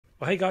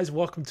Well, hey guys,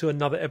 welcome to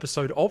another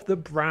episode of the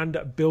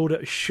Brand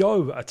Builder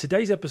Show.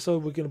 Today's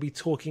episode, we're going to be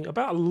talking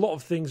about a lot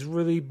of things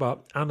really,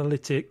 but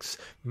analytics,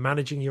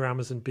 managing your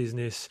Amazon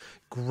business,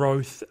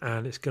 growth,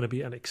 and it's going to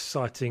be an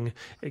exciting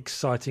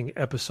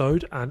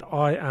episode. And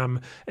I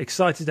am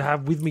excited to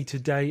have with me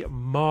today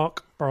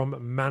Marc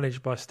from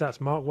Managed by Stats.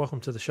 Marc,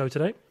 welcome to the show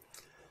today.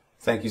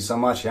 Thank you so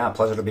much. Yeah,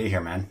 pleasure to be here,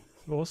 man.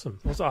 Awesome.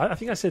 Also, I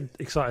think I said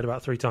excited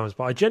about 3 times,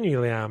 but I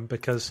genuinely am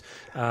because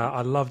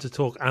I love to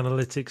talk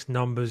analytics,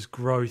 numbers,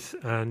 growth,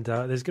 and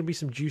there's going to be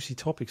some juicy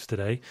topics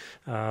today.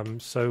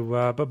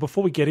 But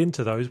before we get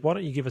into those, why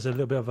don't you give us a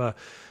little bit of a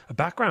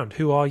background?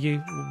 Who are you?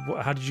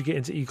 How did you get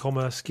into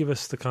e-commerce? Give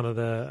us the kind of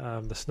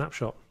the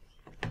snapshot.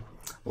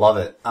 Love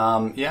it.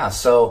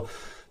 So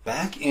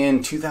back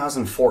in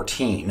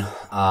 2014,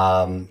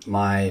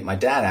 my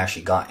dad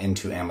actually got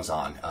into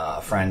Amazon.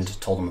 A friend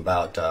told him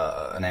about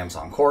an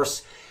Amazon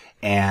course.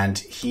 And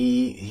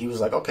he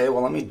was like, okay,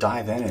 well, let me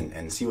dive in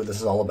and see what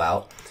this is all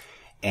about.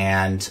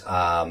 And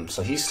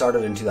so he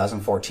started in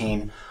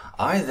 2014.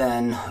 I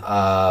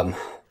then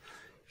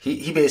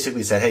he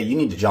basically said, hey, you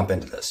need to jump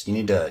into this. You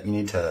need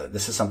to.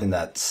 This is something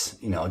that's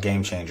a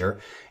game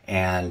changer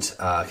and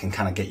can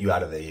kind of get you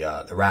out of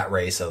the rat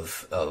race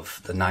of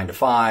the 9 to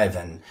 5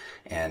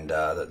 and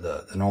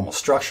the normal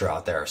structure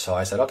out there. So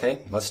I said, okay,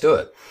 let's do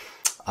it.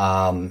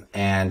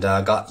 And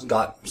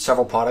got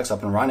several products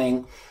up and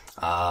running.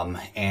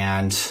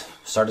 And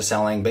started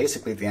selling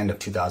basically at the end of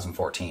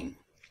 2014.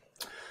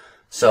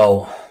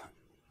 So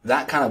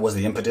that kind of was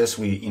the impetus.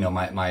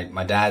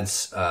 My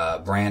dad's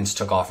brands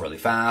took off really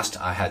fast.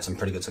 I had some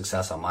pretty good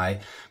success on my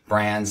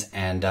brands,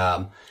 and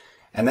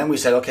then we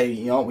said, okay,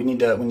 we need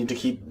to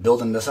keep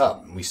building this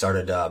up. We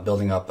started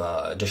building up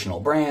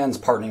additional brands,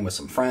 partnering with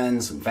some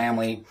friends and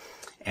family,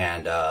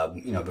 and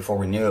before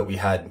we knew it, we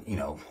had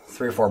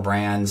 3 or 4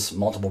 brands,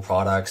 multiple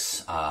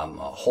products, a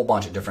whole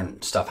bunch of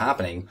different stuff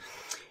happening.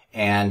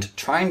 And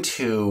trying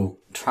to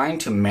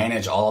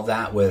manage all of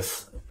that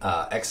with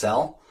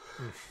Excel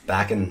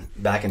back in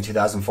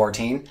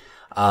 2014,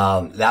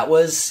 that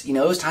was it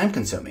was time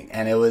consuming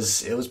and it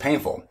was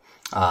painful.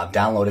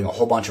 Downloading a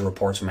whole bunch of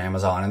reports from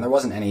Amazon, and there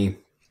wasn't any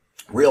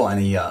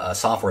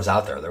softwares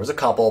out there. There was a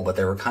couple, but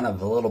they were kind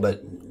of a little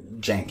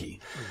bit janky.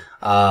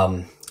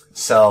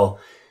 So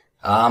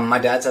my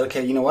dad said,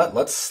 okay, you know what?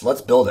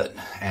 Let's build it.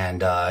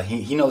 And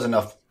he knows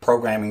enough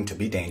programming to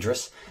be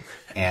dangerous,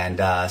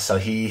 and so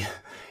he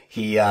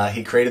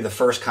created the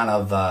first kind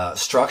of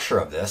structure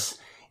of this,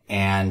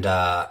 and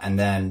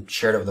then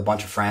shared it with a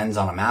bunch of friends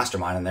on a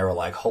mastermind, and they were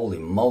like, "Holy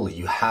moly,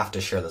 you have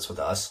to share this with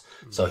us!"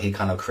 So he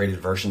kind of created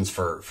versions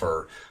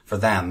for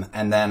them,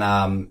 and then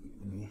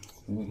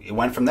it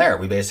went from there.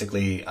 We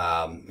basically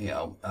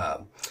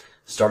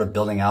started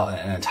building out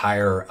an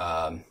entire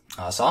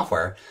SaaS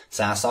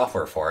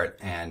software for it,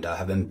 and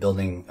have been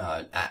building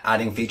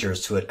adding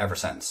features to it ever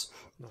since.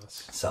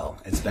 Nice. So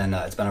it's been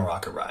a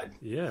rocket ride.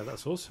 Yeah,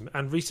 that's awesome.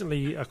 And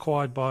recently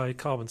acquired by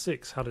Carbon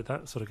 6. How did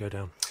that sort of go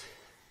down?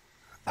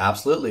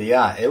 Absolutely,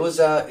 yeah. It was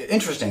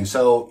interesting.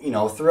 So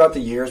throughout the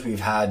years, we've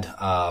had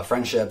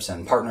friendships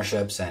and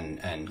partnerships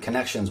and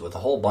connections with a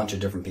whole bunch of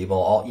different people.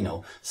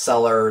 All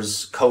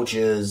sellers,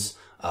 coaches,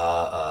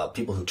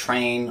 people who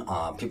train,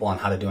 people on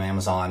how to do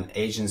Amazon,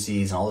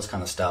 agencies, and all this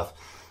kind of stuff.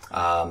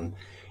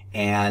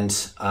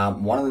 And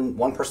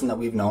one person that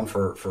we've known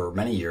for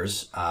many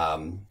years,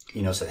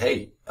 said,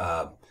 hey,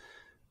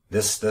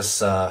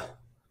 this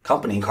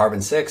company,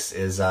 Carbon 6,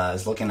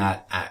 is looking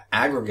at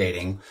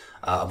aggregating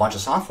a bunch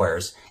of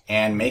softwares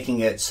and making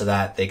it so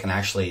that they can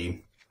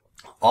actually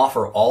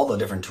offer all the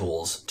different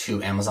tools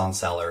to Amazon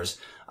sellers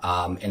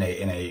in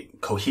a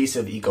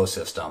cohesive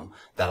ecosystem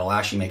that'll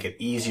actually make it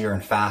easier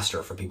and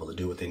faster for people to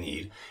do what they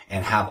need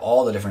and have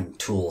all the different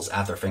tools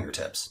at their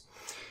fingertips.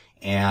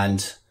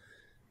 And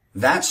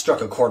that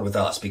struck a chord with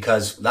us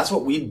because that's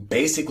what we've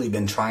basically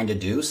been trying to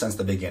do since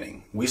the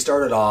beginning. We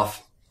started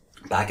off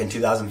back in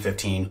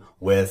 2015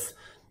 with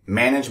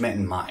management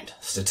in mind,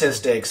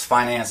 statistics,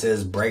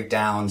 finances,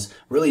 breakdowns,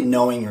 really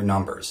knowing your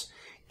numbers.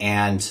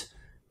 And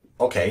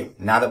okay,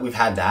 now that we've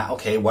had that,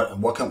 okay, what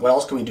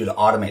else can we do to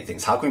automate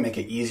things? How can we make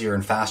it easier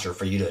and faster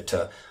for you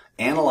to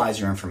analyze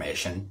your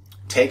information,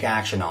 take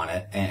action on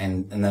it,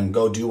 and then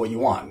go do what you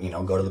want?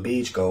 Go to the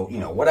beach, go,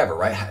 whatever,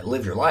 right?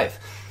 Live your life.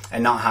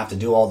 And not have to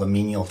do all the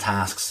menial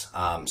tasks.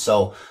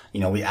 So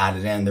we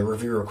added in the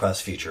review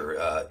request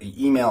feature,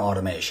 email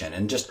automation,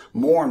 and just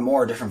more and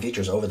more different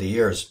features over the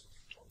years,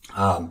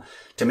 to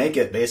make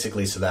it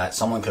basically so that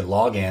someone could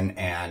log in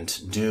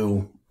and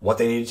do what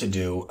they needed to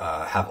do,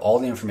 have all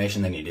the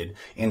information they needed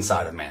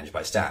inside of Managed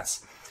by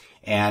Stats.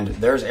 And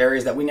there's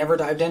areas that we never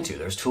dived into.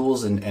 There's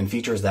tools and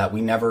features that we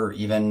never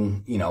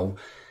even,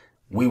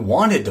 we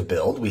wanted to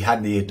build. We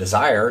had the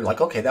desire,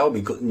 like, okay, that would be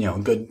good, a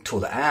good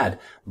tool to add,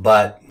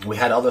 but we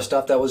had other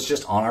stuff that was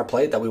just on our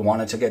plate that we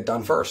wanted to get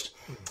done first.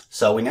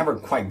 So we never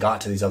quite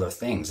got to these other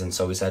things. And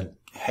so we said,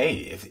 hey,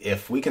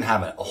 if we can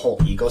have a whole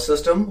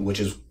ecosystem, which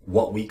is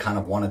what we kind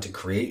of wanted to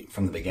create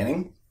from the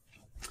beginning,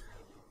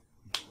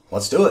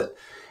 let's do it.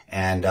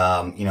 And,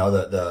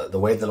 the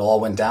way that it all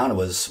went down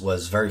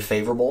was very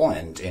favorable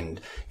and,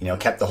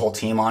 kept the whole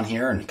team on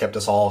here and kept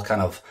us all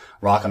kind of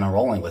rocking and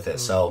rolling with it.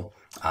 So,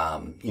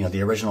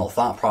 the original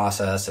thought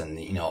process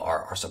and,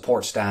 our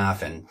support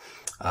staff and,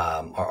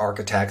 our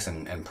architects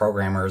and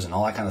programmers and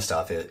all that kind of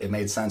stuff, it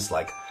made sense.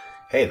 Like,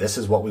 hey, this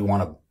is what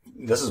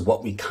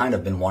we kind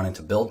of been wanting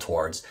to build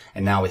towards.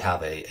 And now we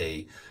have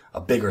a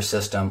bigger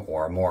system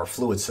or a more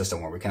fluid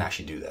system where we can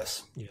actually do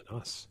this. Yeah,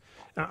 nice.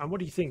 And what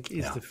do you think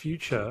is the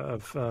future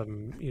of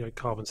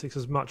Carbon 6,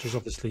 as much as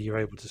obviously you're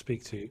able to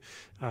speak to?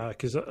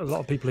 Because a lot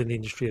of people in the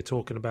industry are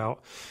talking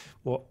about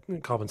what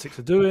Carbon 6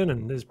 are doing,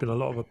 and there's been a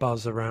lot of a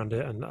buzz around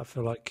it. And I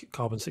feel like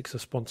Carbon 6 are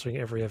sponsoring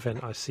every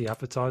event I see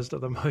advertised at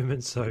the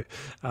moment. So,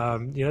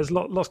 there's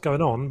lots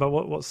going on. But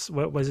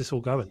where's this all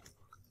going?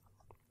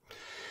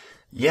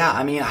 Yeah,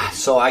 I mean,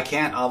 so I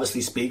can't obviously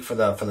speak for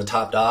the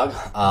top dog,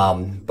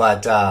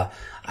 but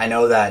I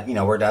know that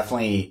we're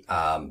definitely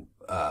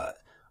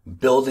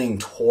building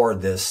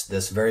toward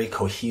this very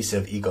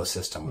cohesive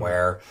ecosystem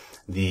where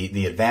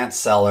the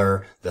advanced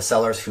seller, the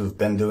sellers who've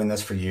been doing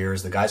this for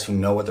years, the guys who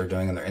know what they're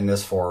doing and they're in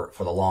this for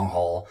the long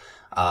haul,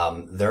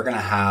 they're going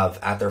to have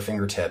at their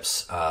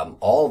fingertips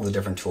all of the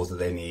different tools that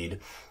they need,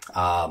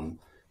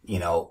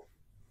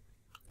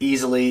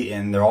 easily,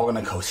 and they're all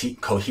going to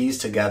cohese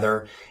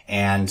together.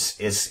 And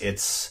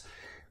it's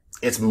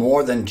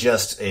more than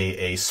just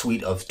a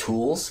suite of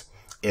tools.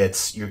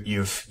 It's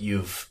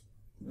you've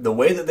the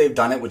way that they've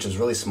done it, which is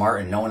really smart,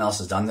 and no one else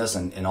has done this,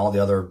 and all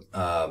the other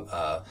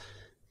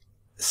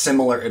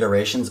similar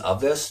iterations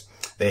of this,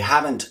 they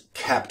haven't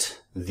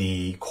kept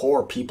the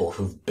core people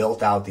who've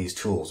built out these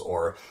tools,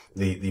 or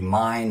the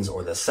minds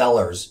or the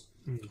sellers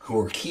who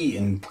are key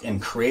in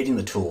creating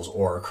the tools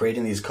or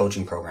creating these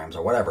coaching programs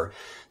or whatever.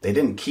 They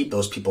didn't keep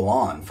those people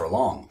on for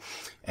long.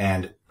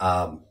 And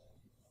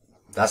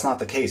that's not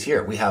the case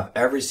here. We have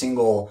every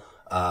single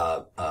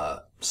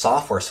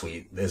software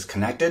suite is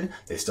connected.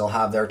 They still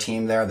have their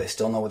team there. They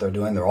still know what they're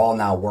doing. They're all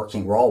now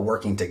working. We're all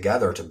working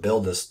together to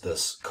build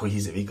this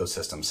cohesive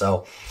ecosystem.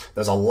 So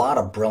there's a lot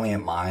of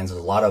brilliant minds.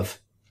 There's a lot of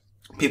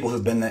people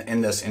who've been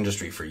in this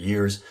industry for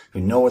years, who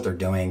know what they're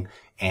doing,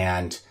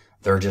 and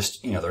they're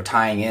just, they're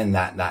tying in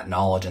that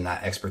knowledge and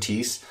that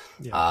expertise,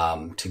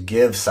 to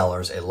give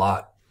sellers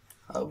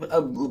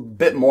a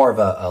bit more of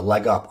a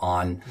leg up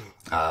on,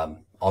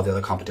 all the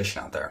other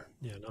competition out there.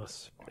 Yeah,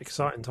 nice.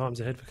 Exciting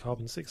times ahead for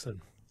Carbon 6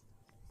 then.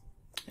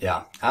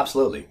 Yeah,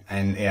 absolutely.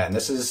 And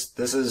this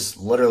is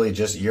literally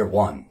just year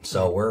one.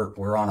 So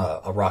we're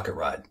on a rocket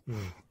ride.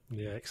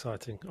 Yeah,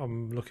 exciting.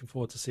 I'm looking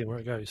forward to seeing where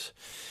it goes.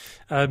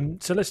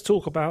 So let's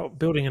talk about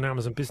building an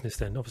Amazon business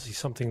then. Obviously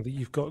something that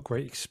you've got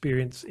great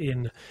experience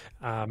in,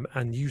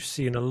 and you've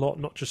seen a lot,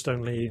 not just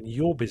only in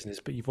your business,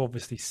 but you've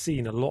obviously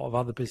seen a lot of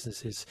other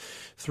businesses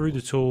through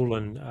the tool,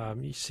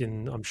 and you've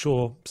seen, I'm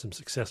sure, some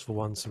successful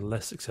ones, some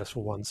less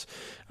successful ones.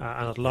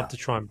 And I'd love to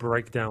try and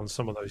break down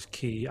some of those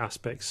key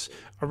aspects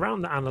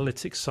around the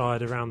analytics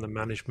side, around the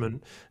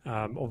management.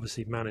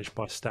 Obviously managed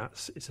by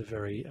stats. It's a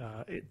very,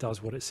 it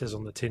does what it says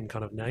on the tin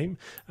kind of name.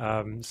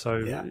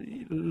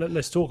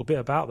 Let's talk a bit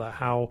about that,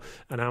 how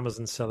an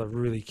Amazon seller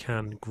really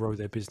can grow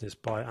their business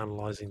by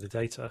analyzing the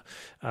data.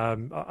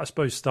 I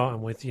suppose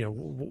starting with,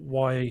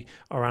 why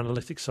are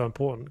analytics so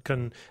important?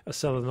 Can a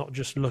seller not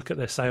just look at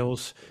their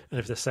sales,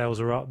 and if their sales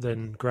are up,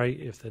 then great.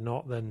 If they're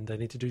not, then they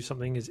need to do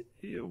something.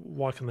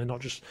 Why can they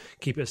not just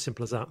keep it as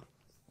simple as that?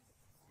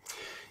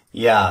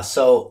 Yeah,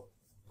 so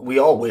we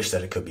all wish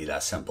that it could be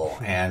that simple,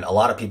 and a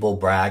lot of people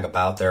brag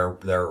about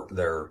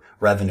their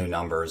revenue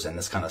numbers and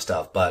this kind of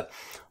stuff. But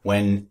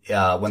when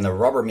the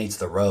rubber meets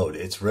the road,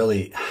 it's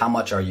really how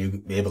much are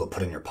you able to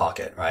put in your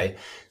pocket, right?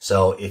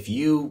 So if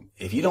you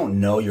don't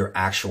know your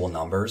actual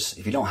numbers,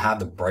 if you don't have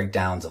the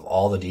breakdowns of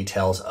all the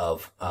details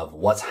of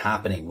what's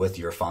happening with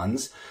your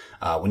funds,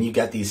 when you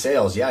get these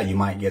sales, you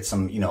might get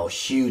some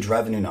huge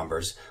revenue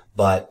numbers,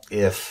 but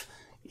if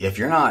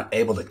you're not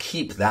able to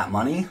keep that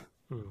money,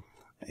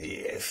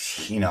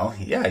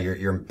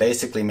 you're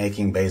basically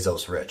making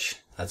Bezos rich.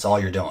 That's all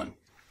you're doing,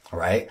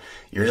 right?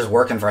 You're just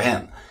working for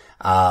him.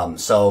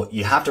 So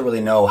you have to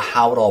really know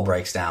how it all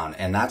breaks down.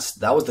 And that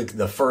was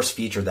the first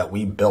feature that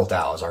we built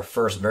out as our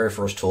very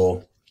first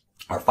tool,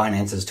 our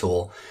finances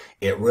tool.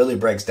 It really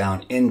breaks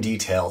down in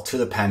detail to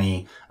the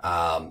penny,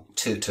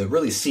 to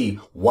really see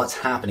what's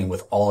happening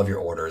with all of your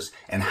orders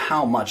and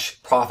how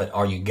much profit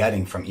are you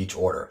getting from each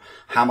order?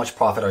 How much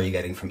profit are you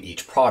getting from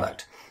each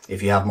product?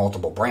 If you have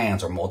multiple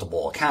brands or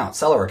multiple accounts,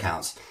 seller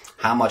accounts,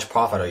 how much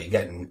profit are you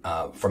getting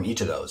from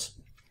each of those?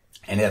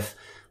 And if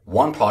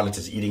one product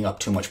is eating up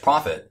too much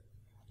profit,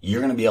 you're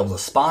going to be able to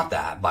spot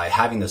that by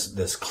having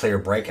this clear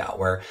breakout,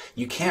 where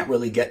you can't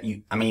really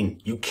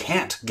you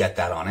can't get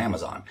that on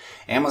Amazon.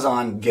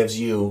 Amazon gives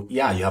you,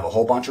 you have a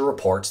whole bunch of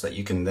reports that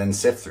you can then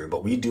sift through,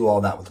 but we do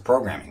all that with the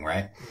programming,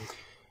 right?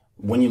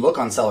 When you look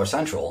on Seller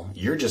Central,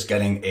 you're just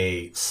getting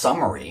a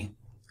summary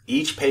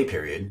each pay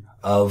period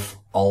of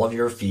all of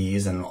your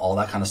fees and all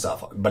that kind of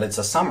stuff. But it's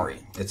a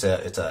summary. It's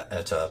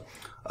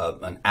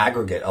an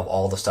aggregate of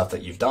all the stuff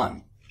that you've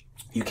done.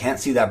 you can't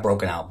see that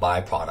broken out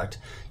by product.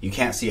 You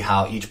can't see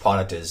how each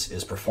product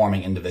is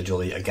performing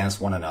individually against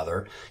one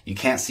another. You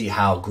can't see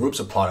how groups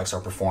of products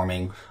are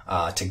performing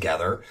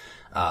together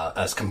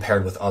as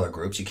compared with other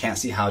groups. You can't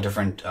see how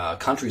different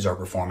countries are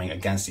performing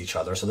against each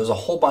other. So there's a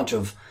whole bunch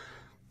of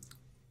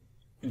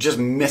just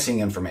missing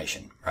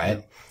information,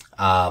 right?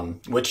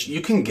 Which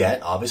you can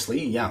get,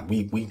 obviously. Yeah,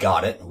 we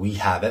got it. We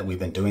have it. We've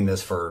been doing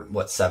this for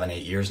 7,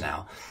 8 years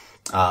now.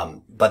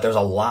 But there's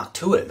a lot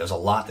to it. There's a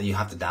lot that you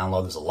have to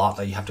download. There's a lot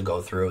that you have to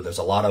go through. There's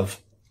a lot of,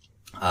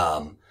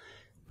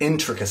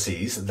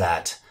 intricacies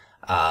that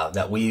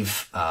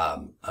we've,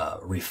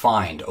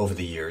 refined over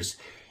the years.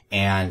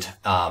 And,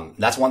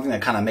 that's one thing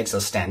that kind of makes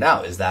us stand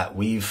out, is that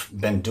we've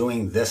been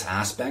doing this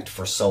aspect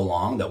for so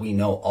long that we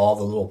know all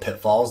the little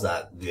pitfalls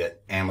that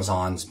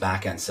Amazon's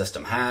backend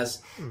system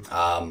has.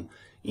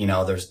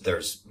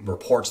 There's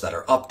reports that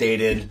are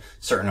updated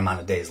certain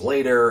amount of days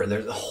later.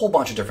 There's a whole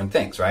bunch of different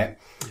things, right?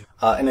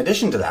 In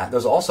addition to that,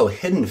 there's also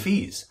hidden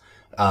fees.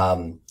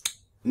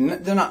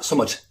 They're not so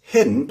much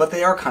hidden, but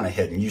they are kind of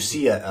hidden. You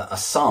see a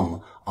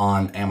sum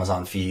on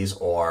Amazon fees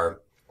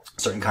or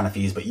certain kind of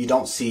fees, but you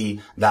don't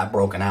see that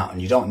broken out,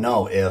 and you don't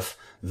know if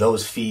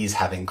those fees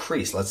have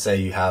increased. Let's say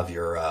you have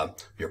your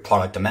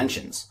product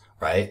dimensions,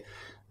 right?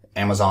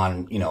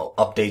 Amazon,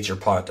 updates your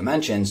product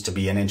dimensions to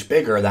be an inch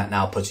bigger. That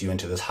now puts you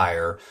into this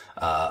higher,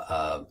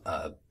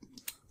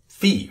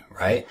 fee,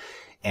 right?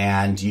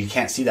 And you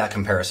can't see that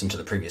comparison to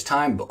the previous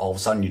time, but all of a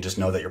sudden you just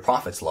know that your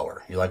profit's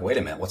lower. You're like, wait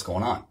a minute, what's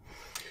going on?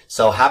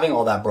 So having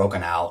all that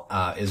broken out,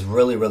 is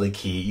really, really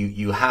key.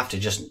 You have to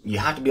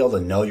be able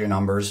to know your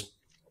numbers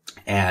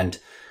and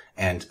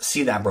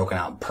see that broken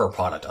out per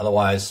product.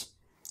 Otherwise,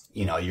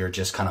 you're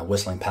just kind of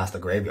whistling past the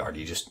graveyard.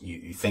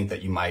 You think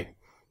that you might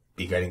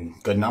be getting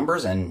good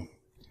numbers, and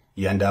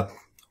you end up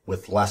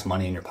with less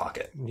money in your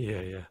pocket.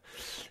 Yeah.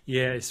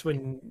 It's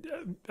when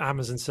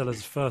Amazon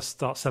sellers first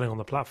start selling on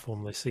the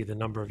platform, they see the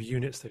number of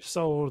units they've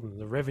sold and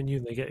the revenue,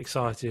 and they get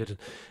excited,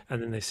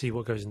 and then they see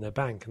what goes in their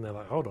bank, and they're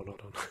like, hold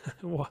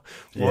on.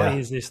 Why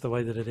is this the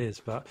way that it is?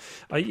 But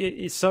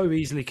it so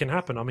easily can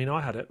happen. I mean,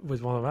 I had it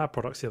with one of our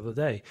products the other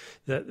day,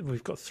 that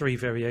we've got 3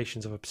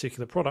 variations of a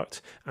particular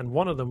product, and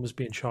one of them was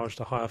being charged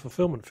a higher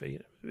fulfillment fee.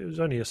 It was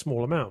only a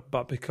small amount,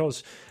 but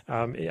because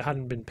it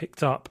hadn't been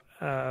picked up,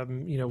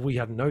 we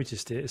hadn't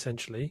noticed it,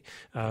 essentially,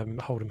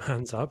 hold them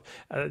hands up.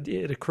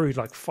 It accrued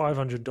like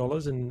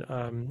 $500 in,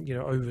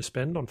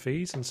 overspend on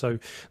fees. And so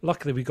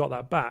luckily we got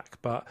that back.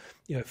 But,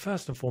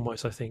 first and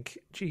foremost, I think,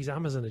 geez,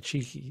 Amazon are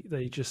cheeky.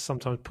 They just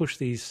sometimes push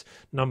these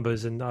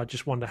numbers, and I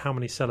just wonder how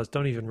many sellers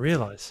don't even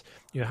realize,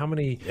 how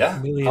many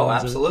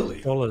millions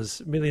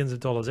of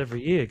dollars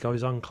every year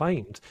goes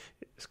unclaimed.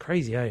 It's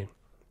crazy, eh?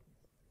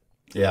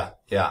 Yeah.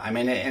 I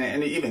mean,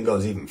 and it even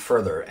goes even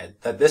further.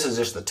 This is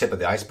just the tip of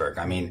the iceberg.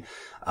 I mean,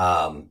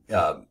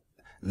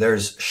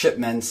 there's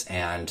shipments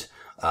and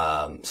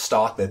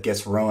stock that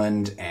gets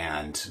ruined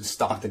and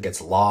stock that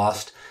gets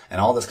lost and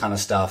all this kind of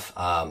stuff.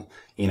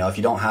 If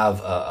you don't have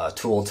a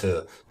tool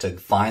to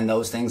find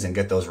those things and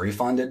get those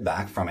refunded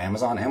back from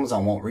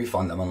Amazon won't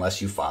refund them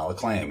unless you file a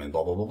claim and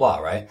blah, blah, blah, blah,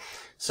 right?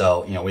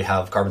 So, we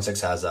have Carbon 6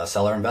 has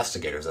seller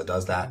investigators that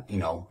does that,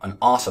 an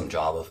awesome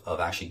job of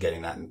actually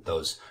getting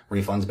those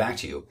refunds back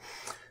to you.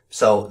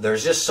 So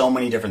there's just so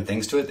many different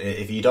things to it.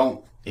 If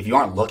you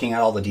aren't looking at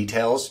all the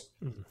details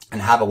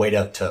and have a way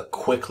to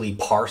quickly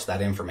parse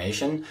that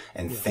information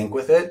and think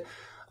with it,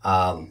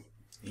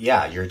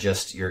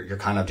 you're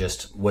kind of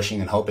just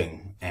wishing and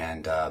hoping,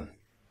 and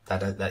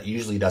that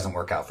usually doesn't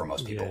work out for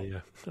most people.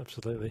 Yeah,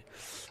 absolutely.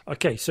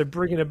 Okay, so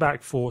bringing it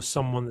back for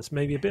someone that's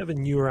maybe a bit of a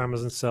newer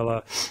Amazon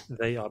seller,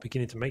 they are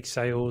beginning to make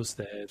sales,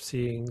 they're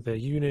seeing their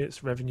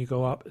units, revenue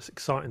go up, it's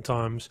exciting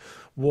times.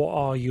 What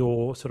are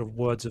your sort of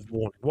words of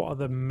warning? What are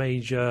the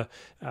major,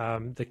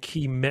 the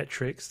key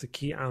metrics, the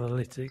key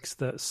analytics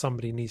that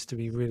somebody needs to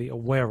be really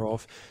aware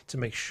of to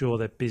make sure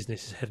their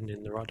business is heading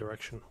in the right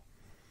direction?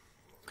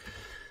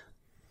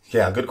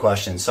 Yeah, good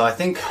question. So I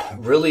think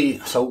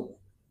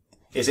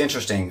it's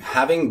interesting,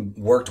 having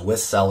worked with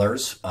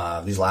sellers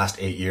these last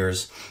 8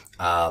 years,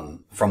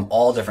 from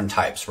all different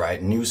types,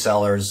 right? New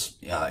sellers,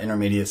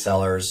 intermediate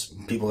sellers,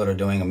 people that are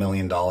doing $1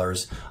 million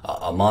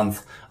a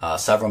month,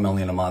 several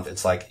million a month.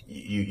 It's like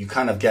you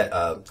kind of get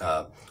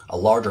a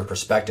larger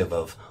perspective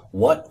of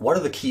what are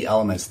the key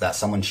elements that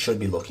someone should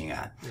be looking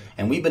at. Yeah.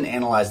 And we've been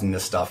analyzing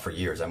this stuff for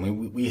years. I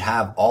mean, we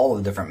have all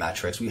of the different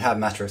metrics. We have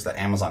metrics that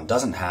Amazon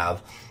doesn't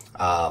have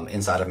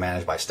inside of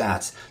Managed by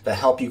Stats that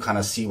help you kind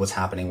of see what's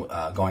happening,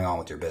 going on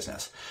with your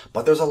business.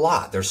 But there's a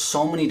lot. There's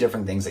so many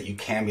different things that you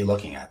can be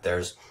looking at.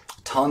 There's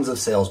tons of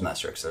sales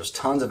metrics. There's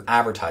tons of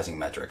advertising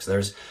metrics.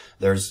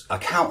 There's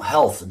account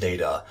health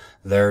data.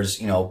 There's,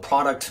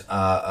 product,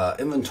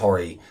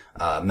 inventory,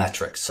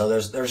 metrics. So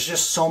there's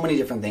just so many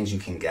different things you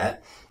can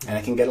get, and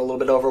it can get a little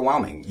bit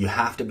overwhelming. You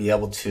have to be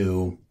able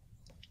to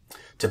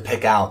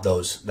pick out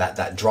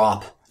that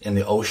drop in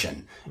the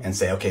ocean and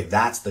say, okay,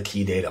 that's the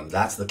key datum.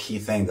 That's the key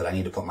thing that I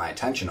need to put my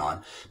attention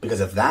on.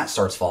 Because if that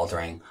starts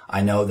faltering,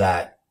 I know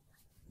that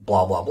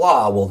blah, blah,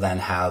 blah will then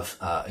have,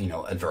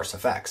 adverse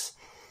effects.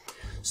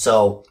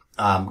 So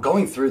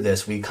going through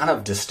this, we kind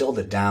of distilled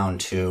it down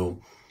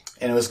to,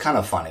 and it was kind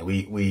of funny.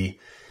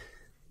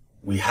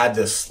 We had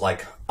this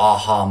like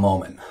aha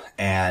moment,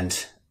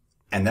 and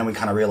then we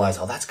kind of realized,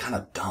 oh, that's kind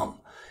of dumb,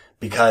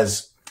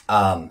 because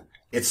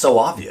it's so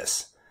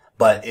obvious.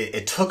 But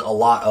it took a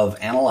lot of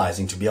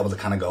analyzing to be able to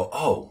kind of go,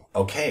 oh,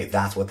 okay,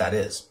 that's what that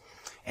is.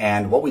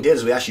 And what we did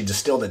is we actually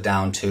distilled it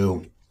down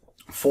to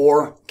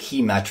 4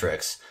 key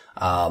metrics,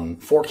 4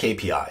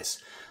 KPIs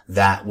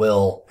that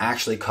will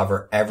actually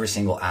cover every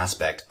single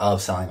aspect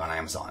of selling on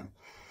Amazon.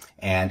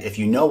 And if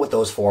you know what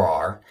those 4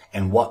 are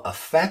and what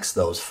affects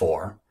those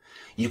 4,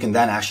 you can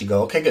then actually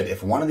go, okay, good.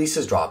 If one of these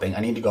is dropping,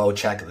 I need to go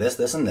check this,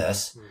 this, and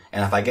this.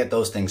 And if I get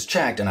those things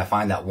checked and I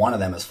find that one of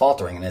them is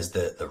faltering and is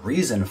the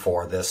reason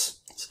for this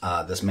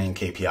main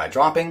KPI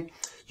dropping,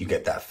 you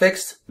get that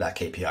fixed, that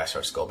KPI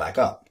starts to go back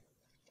up.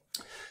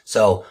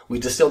 So we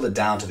distilled it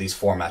down to these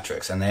 4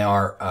 metrics, and they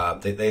are,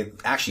 they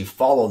actually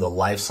follow the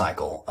life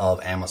cycle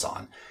of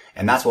Amazon.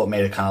 And that's what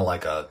made it kind of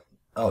like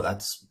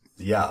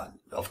yeah,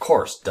 of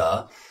course,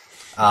 duh.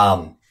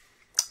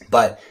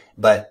 But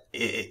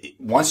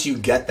once you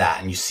get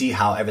that and you see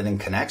how everything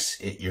connects,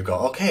 you go,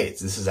 okay,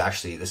 this is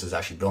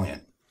actually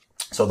brilliant.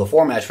 So the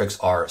 4 metrics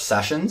are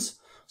sessions.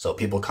 So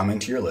people come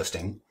into your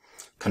listing.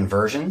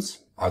 Conversions,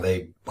 are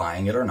they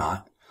buying it or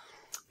not?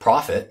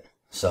 Profit,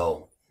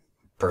 so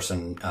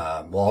person,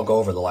 well, I'll go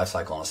over the life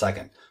cycle in a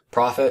second.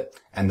 Profit,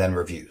 and then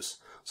reviews.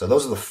 So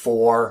those are the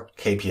 4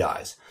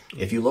 KPIs.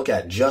 If you look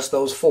at just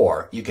those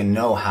 4, you can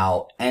know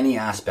how any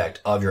aspect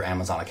of your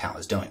Amazon account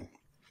is doing.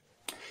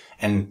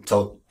 And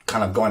so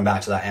kind of going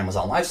back to that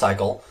Amazon life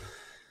cycle,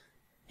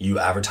 you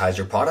advertise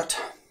your product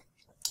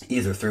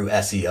either through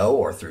SEO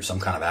or through some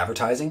kind of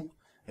advertising.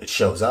 It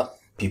shows up.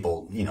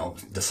 People,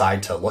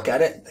 decide to look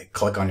at it. They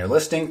click on your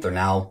listing. They're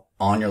now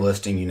on your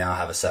listing. You now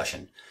have a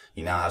session.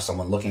 You now have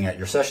someone looking at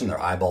your session.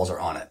 Their eyeballs are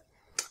on it.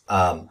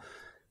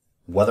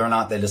 Whether or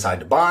not they decide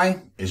to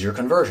buy is your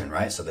conversion,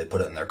 right? So they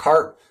put it in their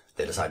cart.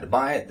 They decide to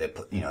buy it. They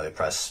they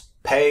press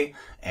pay,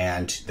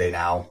 and they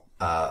now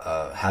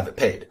have it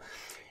paid.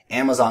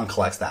 Amazon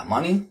collects that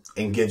money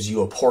and gives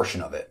you a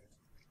portion of it.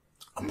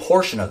 A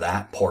portion of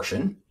that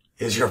portion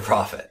is your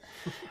profit.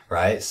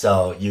 Right?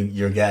 So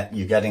you're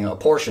getting a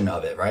portion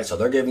of it, right? So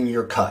they're giving you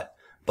your cut,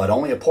 but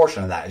only a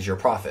portion of that is your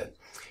profit.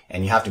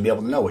 And you have to be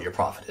able to know what your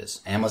profit is.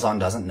 Amazon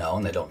doesn't know,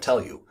 and they don't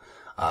tell you.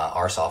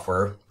 Our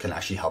software can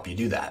actually help you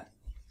do that.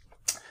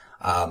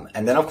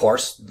 And then of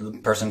course, the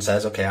person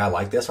says, okay, I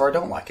like this or I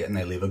don't like it, and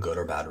they leave a good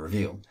or bad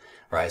review,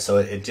 right? So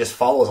it just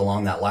follows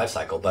along that life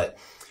cycle, but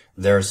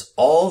there's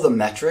all the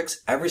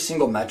metrics, every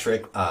single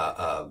metric,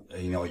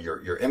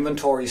 your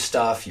inventory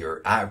stuff,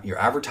 your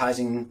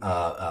advertising,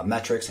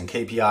 metrics and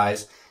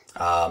KPIs,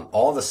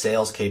 all the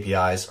sales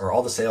KPIs or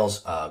all the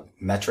sales,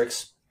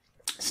 metrics,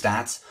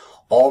 stats,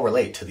 all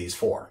relate to these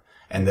 4,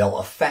 and they'll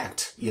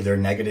affect either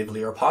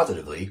negatively or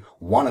positively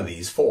one of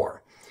these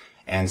 4.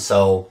 And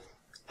so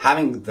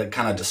having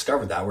kind of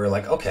discovered that, we're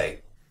like, okay,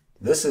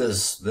 this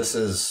is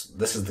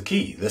the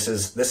key. This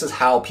is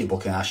how people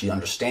can actually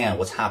understand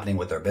what's happening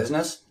with their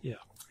business,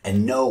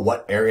 and know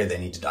what area they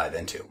need to dive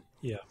into.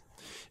 Yeah.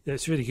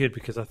 It's really good,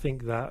 because I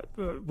think that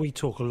we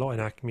talk a lot in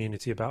our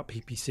community about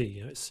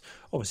PPC. It's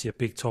obviously a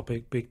big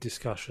topic, big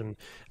discussion,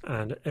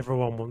 and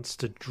everyone wants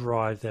to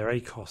drive their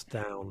ACoS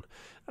down,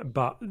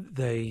 but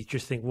they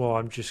just think, well,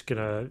 I'm just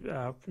going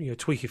to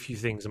tweak a few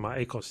things and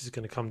my ACoS is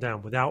going to come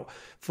down, without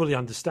fully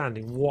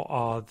understanding what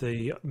are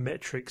the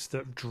metrics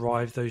that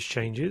drive those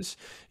changes.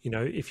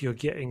 If you're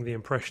getting the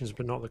impressions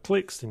but not the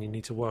clicks, then you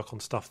need to work on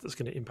stuff that's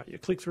going to impact your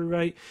click-through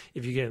rate.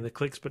 If you're getting the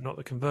clicks but not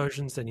the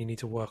conversions, then you need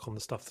to work on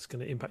the stuff that's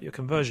going to impact your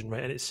conversion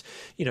rate. And it's,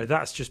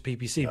 that's just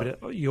PPC. Yep.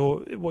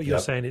 But you're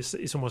saying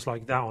it's almost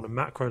like that on a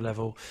macro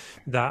level,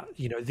 that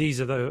these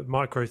are the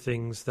micro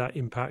things that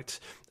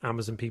impact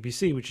Amazon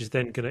PPC, which is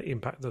then going to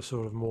impact the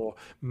sort of more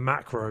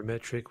macro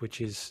metric, which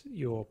is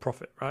your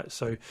profit, right?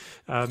 So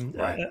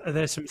right. Are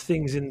there some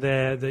things in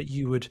there that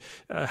you would,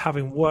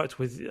 having worked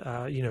with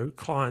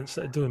clients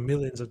that are doing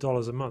millions of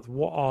dollars a month,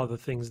 what are the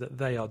things that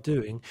they are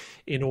doing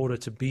in order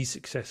to be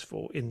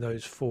successful in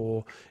those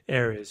 4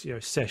 areas,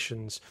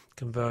 sessions,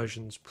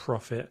 conversions,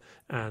 profit,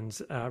 and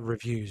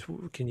reviews?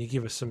 Can you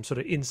give us some sort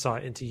of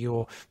insight into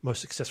your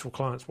most successful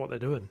clients, what they're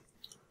doing?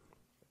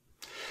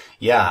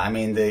 Yeah, I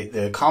mean,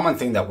 the common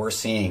thing that we're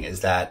seeing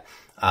is that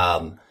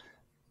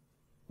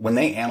when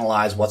they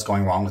analyze what's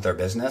going wrong with their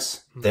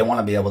business, they want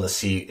to be able to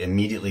see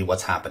immediately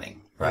what's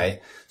happening,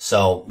 right?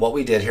 So what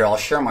we did here, I'll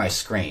share my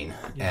screen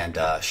and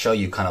show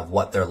you kind of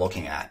what they're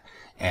looking at.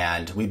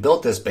 And we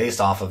built this based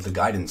off of the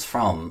guidance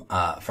from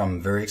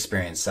very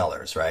experienced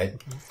sellers, right?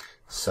 Mm-hmm.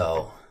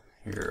 So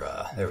here,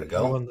 there we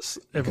go.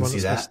 Everyone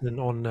that's listening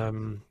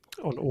on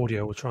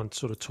audio, we'll try and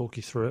sort of talk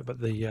you through it, but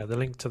the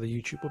link to the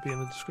YouTube will be in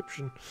the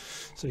description,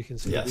 so you can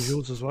see the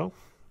visuals as well.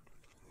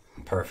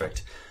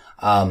 Perfect.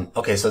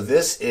 Okay, so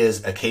this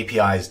is a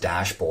KPIs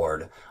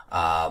dashboard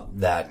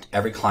that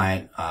every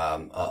client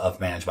of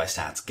Managed by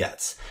Stats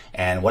gets.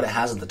 And what it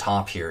has at the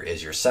top here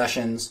is your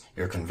sessions,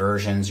 your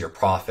conversions, your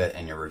profit,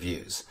 and your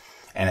reviews.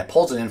 And it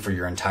pulls it in for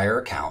your entire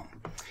account.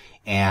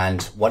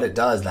 And what it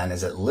does then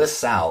is it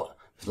lists out,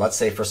 let's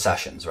say for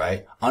sessions,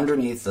 right?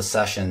 Underneath the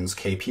sessions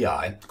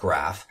KPI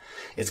graph,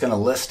 it's going to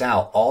list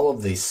out all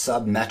of the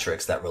sub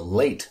metrics that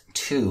relate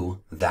to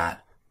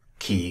that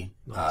key,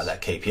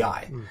 that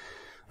KPI,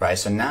 right?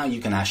 So now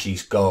you can actually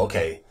go,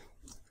 okay,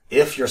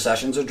 if your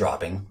sessions are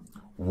dropping,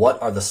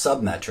 what are the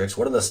sub metrics?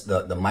 What are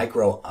the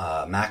micro,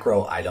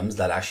 macro items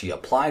that actually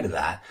apply to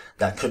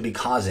that could be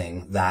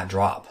causing that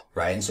drop,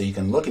 right? And so you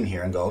can look in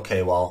here and go,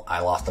 okay, well, I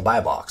lost the buy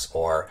box,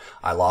 or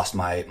I lost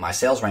my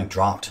sales rank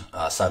dropped,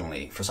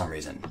 suddenly for some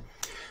reason.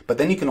 But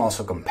then you can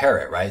also compare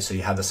it, right? So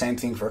you have the same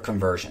thing for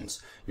conversions.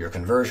 Your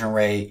conversion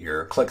rate,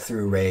 your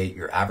click-through rate,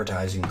 your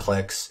advertising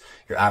clicks,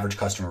 your average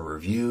customer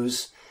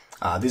reviews.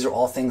 These are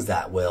all things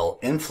that will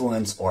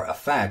influence or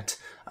affect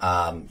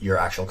your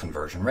actual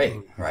conversion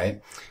rate,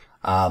 right?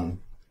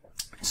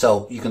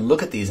 So you can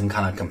look at these and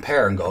kind of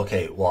compare and go,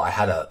 okay, well, I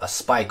had a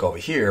spike over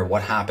here.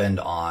 What happened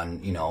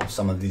on,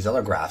 some of these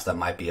other graphs that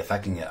might be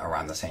affecting it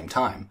around the same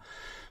time?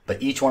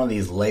 But each one of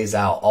these lays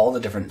out all the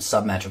different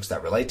sub-metrics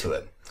that relate to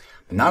it.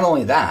 But not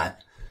only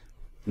that,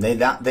 they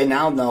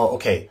now know,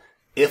 okay,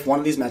 if one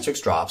of these metrics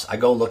drops, I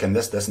go look in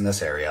this, and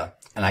this area,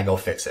 and I go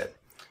fix it.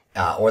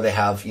 Or they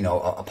have,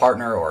 a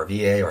partner or a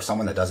VA or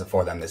someone that does it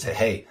for them. They say,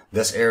 hey,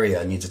 this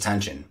area needs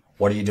attention.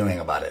 What are you doing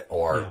about it?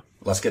 Or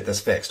let's get this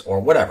fixed, or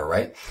whatever,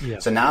 right? Yeah.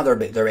 So now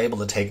they're able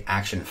to take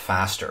action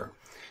faster.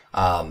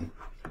 In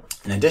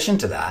addition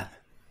to that,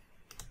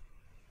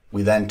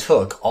 we then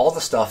took all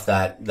the stuff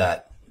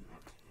that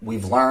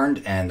we've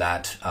learned and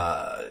that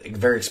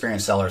very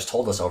experienced sellers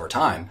told us over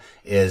time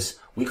is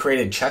we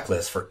created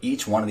checklists for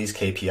each one of these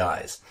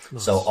KPIs.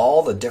 Nice. So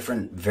all the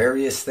different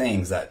various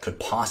things that could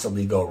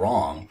possibly go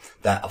wrong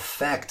that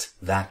affect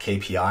that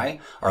KPI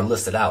are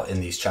listed out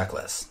in these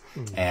checklists.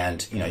 Mm-hmm.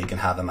 And, you can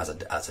have them as a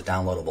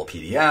downloadable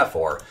PDF,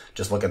 or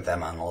just look at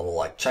them on a little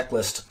like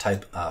checklist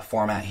type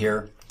format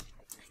here,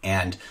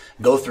 and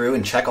go through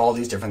and check all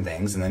these different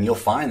things. And then you'll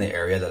find the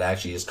area that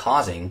actually is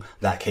causing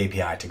that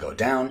KPI to go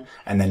down.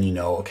 And then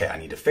okay, I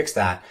need to fix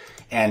that.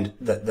 And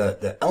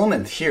the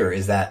element here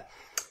is that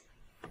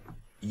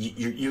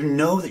you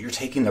know that you're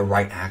taking the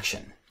right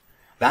action.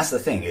 That's the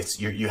thing. It's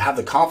you have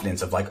the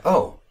confidence of like,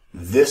 oh,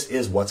 this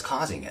is what's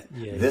causing it.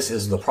 Yeah, this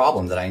is the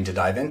problem that I need to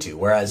dive into.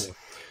 Whereas,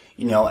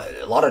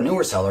 a lot of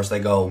newer sellers, they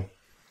go,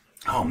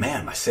 oh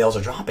man, my sales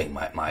are dropping.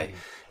 My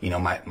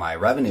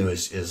revenue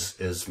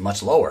is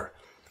much lower.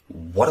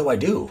 What do I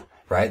do?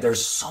 Right?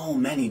 There's so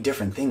many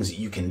different things that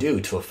you can do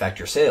to affect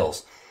your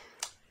sales.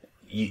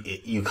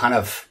 You kind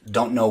of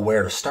don't know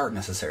where to start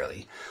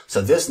necessarily. So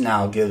this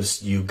now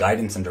gives you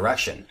guidance and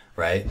direction,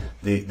 right?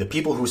 The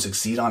people who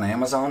succeed on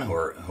Amazon, who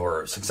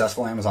are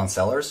successful Amazon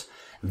sellers,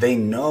 they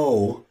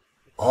know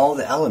all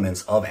the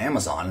elements of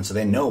Amazon, and so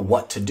they know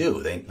what to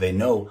do. They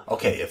know,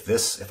 okay,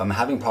 if I'm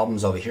having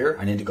problems over here,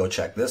 I need to go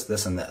check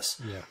this, and this.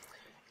 Yeah.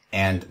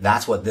 And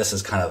that's what this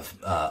is kind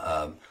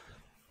of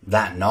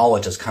that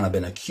knowledge has kind of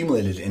been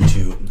accumulated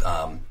into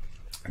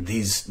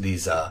these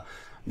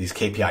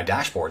KPI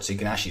dashboards, so you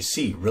can actually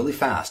see really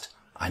fast,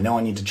 I know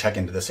I need to check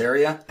into this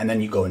area, and then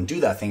you go and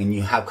do that thing, and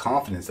you have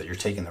confidence that you're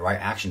taking the right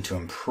action to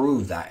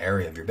improve that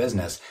area of your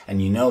business,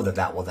 and you know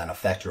that will then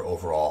affect your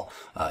overall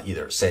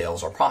either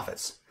sales or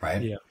profits,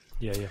 right? Yeah.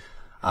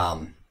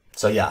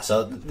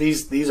 So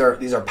these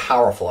are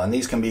powerful, and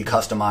these can be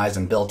customized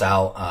and built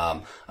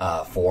out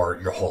for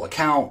your whole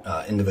account,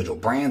 individual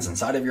brands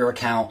inside of your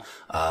account,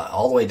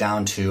 all the way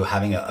down to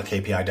having a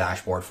KPI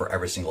dashboard for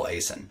every single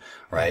ASIN,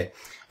 right?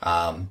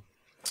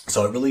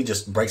 So it really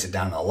just breaks it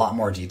down in a lot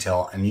more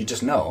detail, and you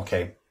just know,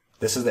 okay,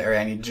 this is the area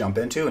I need to jump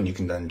into, and you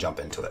can then jump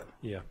into it.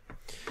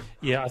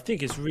 Yeah, I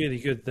think it's really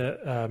good that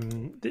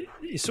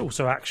it's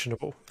also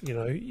actionable.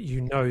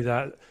 You know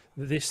that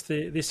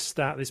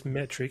this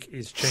metric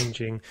is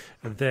changing,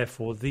 and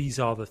therefore these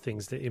are the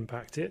things that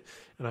impact it.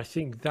 And I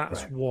think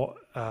that's right. What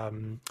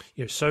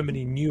so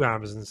many new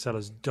Amazon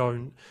sellers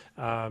don't.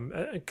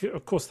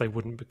 Of course, they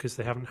wouldn't, because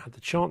they haven't had the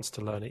chance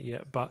to learn it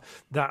yet. But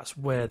that's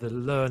where the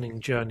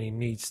learning journey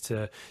needs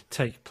to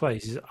take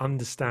place: is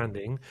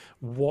understanding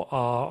what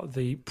are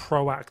the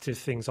proactive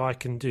things I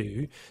can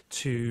do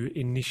to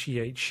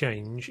initiate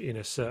change in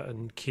a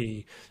certain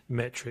key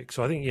metric.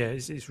 So I think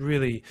it's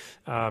really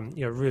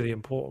really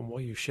important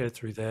what you've shared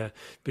through there,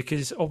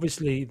 because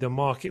obviously the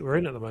market we're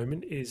in at the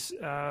moment is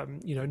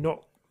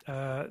not.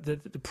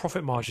 The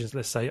profit margins,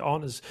 let's say,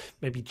 aren't as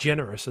maybe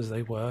generous as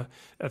they were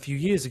a few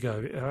years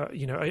ago.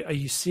 Are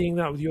you seeing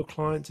that with your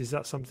clients? Is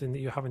that something that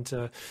you're having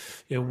to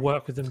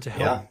work with them to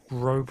help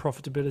grow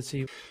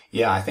profitability?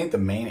 Yeah, I think the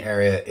main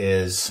area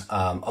is,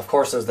 of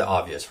course, there's the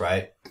obvious,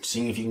 right?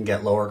 Seeing if you can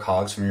get lower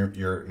COGS from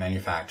your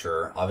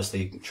manufacturer,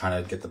 obviously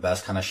trying to get the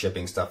best kind of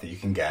shipping stuff that you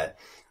can get.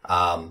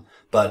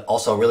 But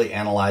also really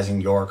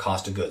analyzing your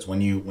cost of goods.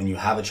 When you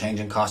have a change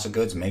in cost of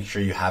goods, make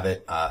sure you have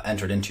it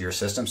entered into your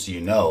system, so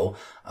you know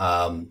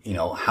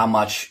how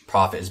much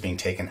profit is being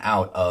taken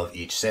out of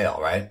each sale,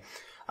 right?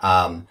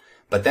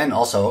 But then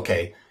also,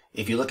 okay,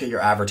 if you look at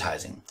your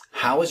advertising,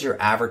 how is your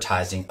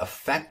advertising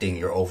affecting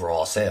your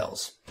overall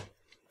sales?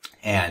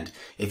 And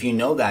if you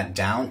know that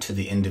down to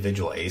the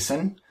individual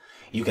ASIN,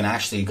 you can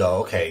actually go,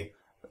 okay,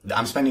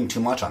 I'm spending too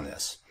much on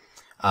this.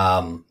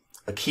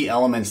 The key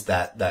elements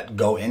that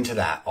go into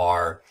that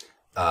are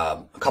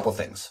a couple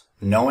things.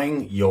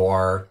 Knowing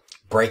your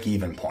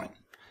break-even point.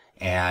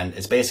 And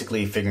it's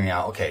basically figuring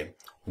out, okay,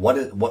 what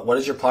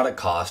does your product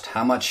cost?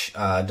 How much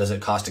does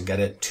it cost to get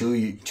it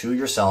to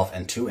yourself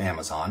and to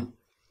Amazon?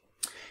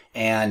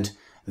 And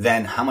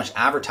then how much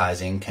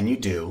advertising can you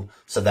do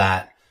so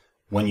that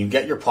when you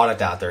get your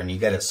product out there and you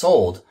get it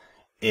sold,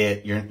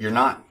 you're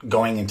not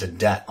going into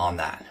debt on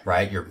that,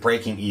 right? You're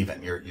breaking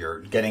even.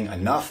 You're getting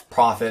enough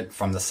profit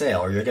from the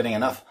sale, or you're getting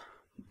enough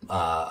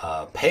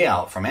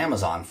payout from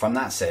Amazon from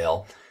that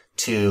sale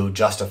to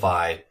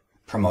justify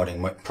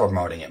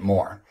promoting it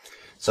more.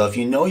 So if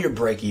you know your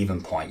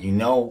break-even point, you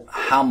know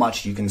how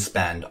much you can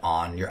spend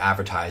on your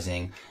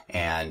advertising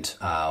and,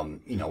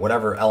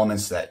 whatever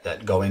elements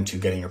that go into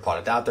getting your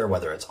product out there,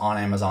 whether it's on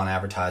Amazon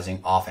advertising,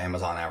 off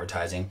Amazon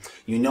advertising,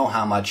 you know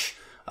how much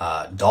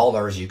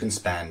dollars you can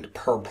spend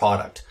per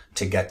product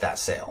to get that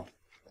sale.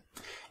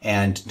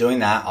 And doing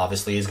that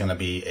obviously is going to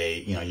be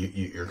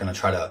you're going to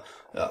try to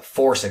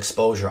force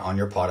exposure on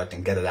your product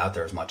and get it out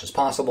there as much as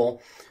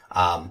possible.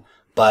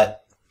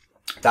 But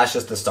that's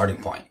just the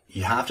starting point.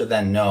 You have to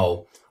then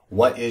know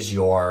what is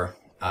your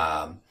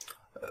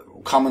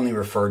commonly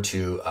referred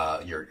to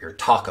your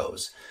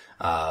tacos.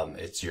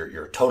 It's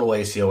your total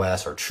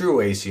ACOS or true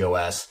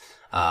ACOS,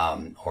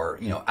 or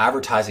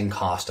advertising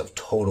cost of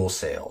total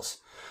sales.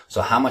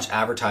 So how much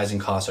advertising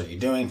costs are you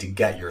doing to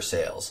get your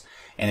sales?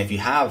 And if you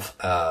have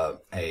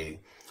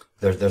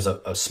there's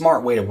a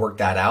smart way to work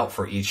that out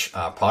for each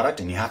product,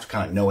 and you have to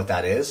kind of know what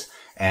that is.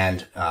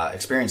 And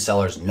experienced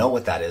sellers know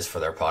what that is for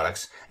their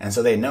products. And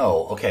so they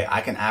know, okay,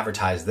 I can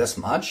advertise this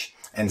much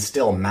and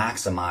still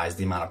maximize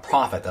the amount of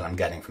profit that I'm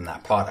getting from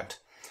that product.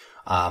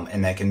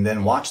 And they can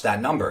then watch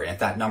that number. And if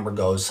that number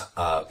goes,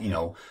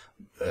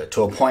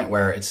 to a point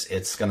where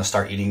it's going to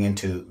start eating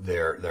into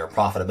their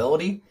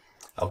profitability,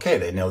 okay,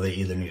 they know they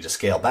either need to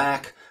scale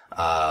back,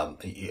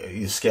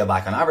 you scale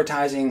back on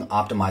advertising,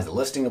 optimize the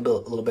listing a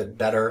little bit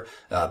better,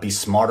 be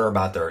smarter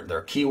about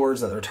their keywords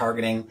that they're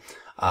targeting.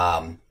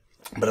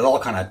 But it all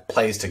kind of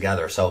plays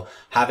together. So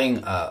having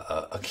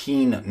a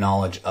keen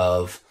knowledge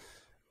of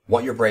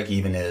what your break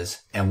even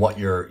is and what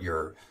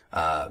your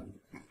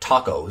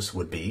tacos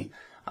would be,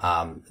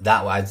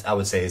 that I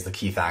would say is the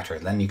key factor.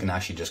 And then you can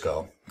actually just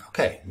go,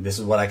 okay, this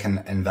is what I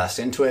can invest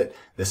into it.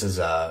 This is,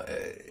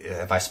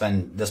 if I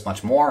spend this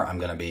much more, I'm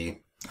going to be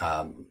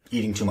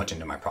eating too much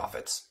into my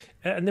profits.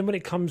 And then when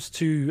it comes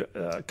to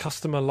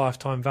customer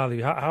lifetime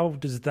value, how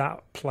does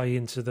that play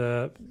into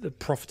the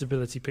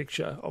profitability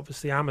picture?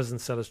 Obviously, Amazon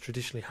sellers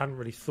traditionally hadn't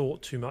really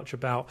thought too much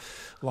about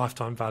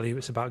lifetime value.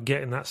 It's about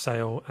getting that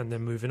sale and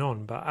then moving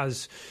on. But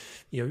as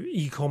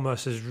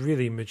e-commerce has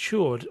really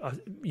matured,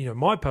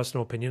 my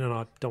personal opinion, and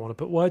I don't want to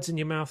put words in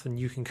your mouth, and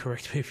you can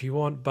correct me if you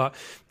want, but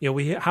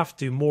we have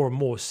to more and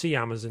more see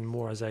Amazon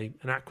more as an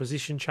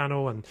acquisition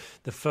channel, and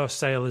the first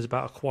sale is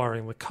about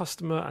acquiring the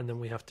customer, and then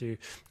we have to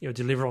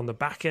deliver on the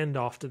back end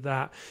after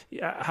that.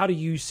 How do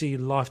you see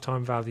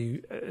lifetime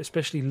value,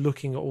 especially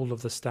looking at all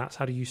of the stats?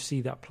 How do you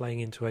see that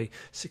playing into a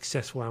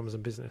successful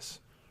Amazon business?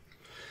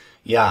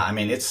 Yeah, I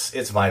mean,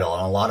 it's vital,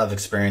 and a lot of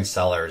experienced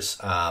sellers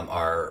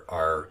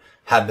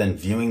have been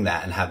viewing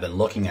that and have been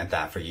looking at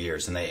that for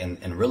years,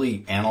 and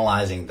really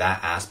analyzing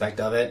that aspect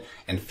of it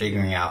and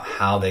figuring out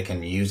how they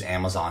can use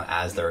Amazon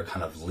as their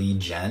kind of lead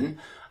gen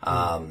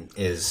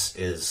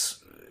it's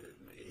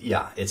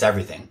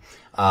everything.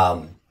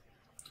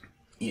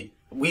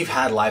 We've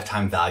had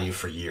lifetime value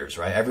for years,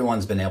 right?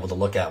 Everyone's been able to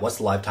look at what's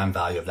the lifetime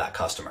value of that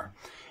customer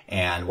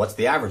and what's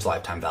the average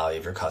lifetime value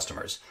of your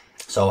customers.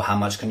 So how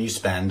much can you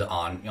spend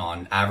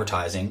on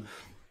advertising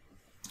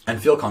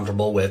and feel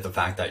comfortable with the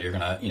fact that you're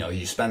going to,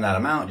 you spend that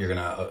amount, you're going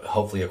to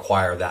hopefully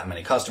acquire that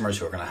many customers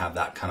who are going to have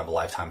that kind of a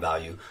lifetime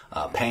value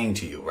paying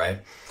to you,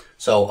 right?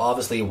 So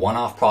obviously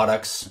one-off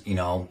products,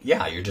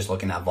 you're just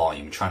looking at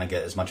volume, trying to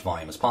get as much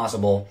volume as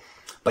possible,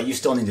 but you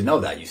still need to know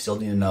that. You still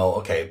need to know,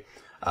 okay,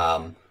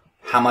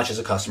 how much is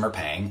a customer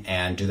paying,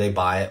 and do they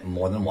buy it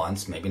more than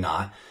once? Maybe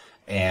not.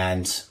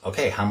 And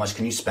okay, how much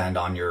can you spend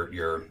on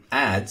your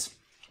ads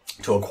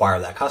to acquire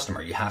that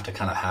customer? You have to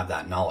kind of have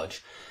that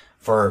knowledge.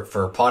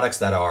 For products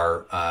that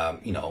are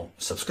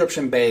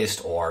subscription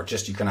based, or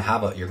just you're gonna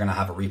have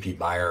a repeat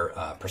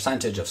buyer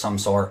percentage of some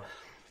sort.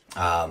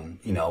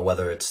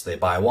 Whether it's they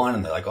buy one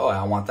and they're like, oh,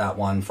 I want that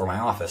one for my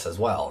office as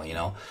well.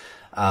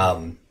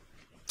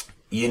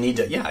 You need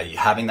to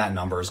having that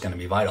number is going to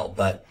be vital.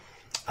 But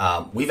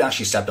we've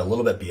actually stepped a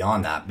little bit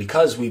beyond that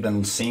because we've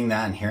been seeing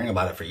that and hearing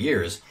about it for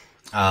years.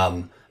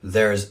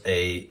 There's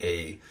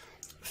a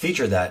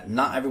feature that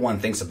not everyone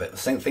thinks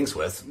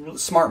with.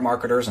 Smart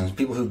marketers and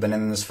people who've been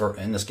in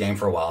this game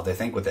for a while, they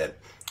think with it.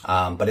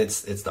 But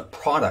it's the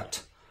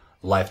product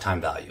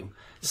lifetime value,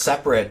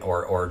 separate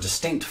or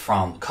distinct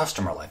from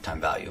customer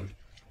lifetime value.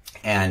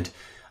 And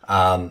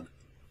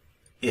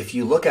if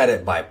you look at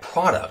it by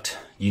product,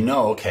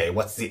 okay,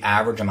 what's the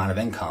average amount of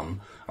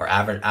income or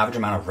average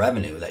amount of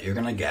revenue that you're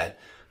going to get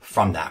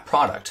from that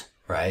product,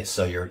 right?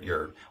 So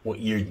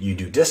you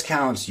do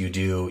discounts, you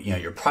do,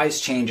 your price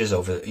changes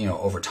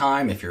over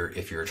time if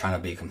you're trying to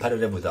be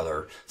competitive with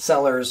other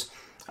sellers.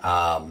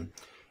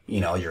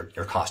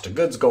 Your cost of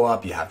goods go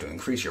up. You have to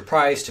increase your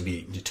price to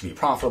be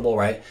profitable,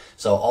 right?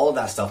 So all of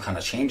that stuff kind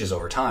of changes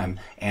over time.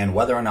 And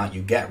whether or not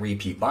you get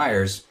repeat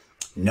buyers,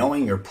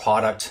 knowing your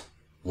product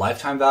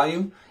lifetime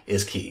value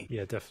is key.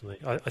 Yeah, definitely.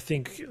 I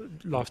think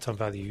lifetime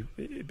value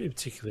in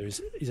particular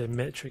is a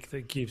metric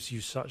that gives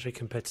you such a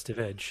competitive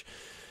edge,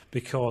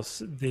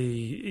 because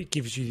it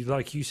gives you,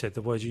 like you said,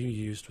 the word you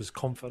used was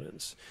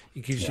confidence.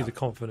 It gives you the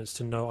confidence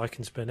to know I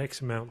can spend X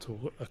amount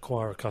to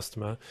acquire a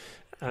customer,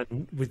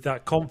 and with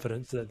that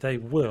confidence that they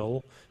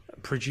will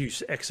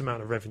produce X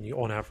amount of revenue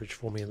on average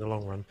for me in the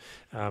long run.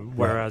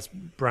 Whereas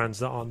brands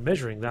that aren't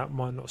measuring that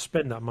might not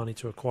spend that money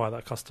to acquire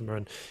that customer.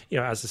 And,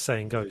 as the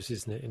saying goes,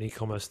 isn't it, in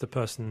e-commerce, the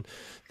person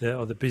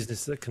or the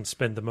business that can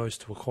spend the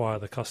most to acquire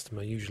the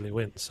customer usually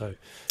wins. So,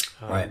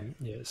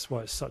 it's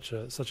why it's such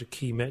a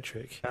key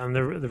metric. And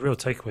the real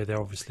takeaway there,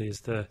 obviously,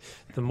 is the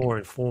more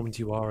informed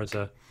you are as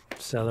a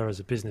seller, as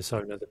a business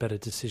owner, the better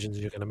decisions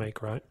you're going to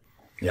make, right?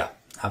 Yeah,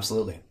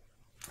 absolutely.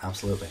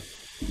 Absolutely.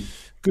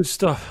 Good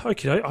stuff.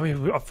 Okay, I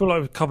mean, I feel like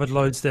we've covered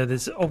loads there.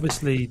 There's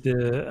obviously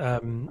the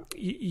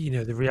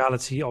the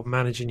reality of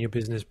managing your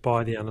business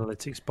by the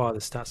analytics, by the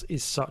stats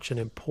is such an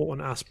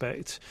important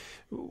aspect.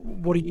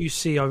 What do you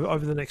see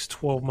over the next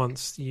 12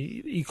 months?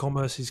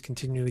 E-commerce is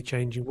continually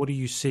changing. What do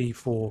you see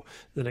for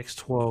the next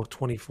 12,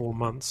 24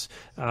 months?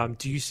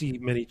 Do you see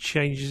many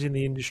changes in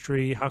the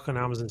industry? How can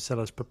Amazon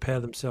sellers prepare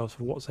themselves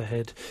for what's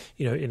ahead,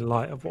 in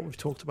light of what we've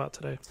talked about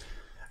today?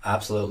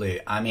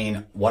 Absolutely. I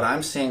mean, what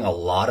I'm seeing a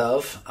lot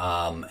of,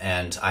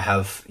 and I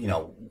have,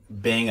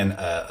 being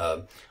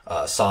a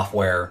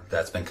software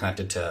that's been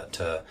connected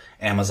to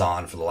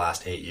Amazon for the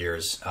last 8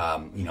 years,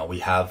 we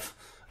have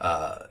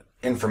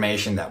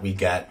information that we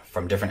get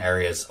from different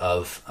areas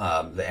of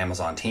the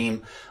Amazon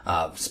team,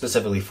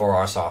 specifically for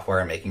our software,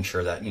 and making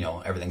sure that,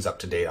 everything's up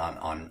to date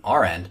on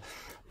our end.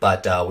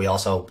 But we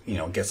also,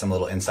 get some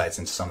little insights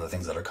into some of the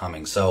things that are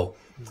coming. So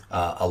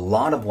a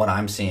lot of what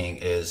I'm seeing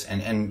is,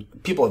 and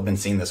people have been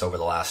seeing this over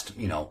the last,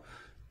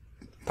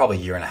 probably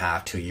year and a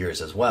half, 2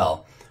 years as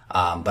well.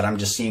 But I'm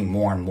just seeing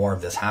more and more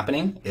of this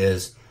happening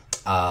is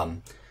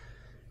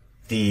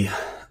the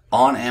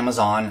on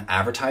Amazon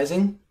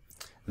advertising.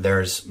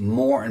 There's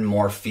more and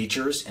more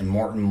features and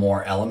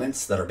more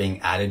elements that are being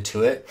added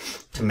to it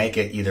to make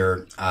it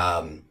either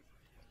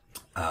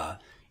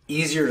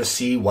easier to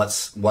see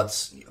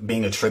what's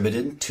being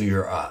attributed to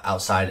your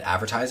outside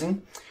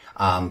advertising,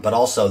 but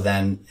also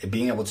then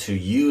being able to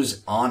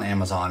use on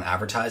Amazon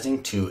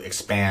advertising to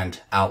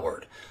expand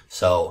outward.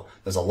 So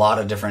there's a lot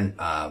of different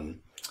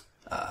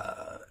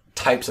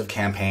types of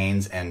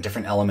campaigns and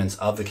different elements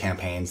of the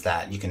campaigns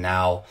that you can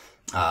now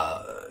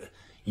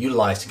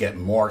utilize to get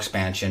more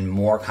expansion,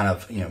 more kind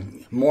of,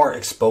 more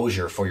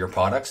exposure for your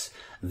products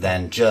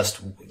than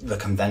just the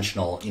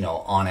conventional,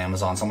 on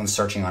Amazon, someone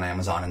searching on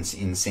Amazon and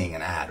seeing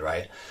an ad,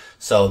 right?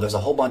 So there's a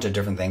whole bunch of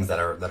different things that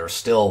are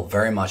still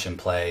very much in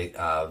play,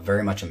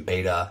 very much in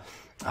beta.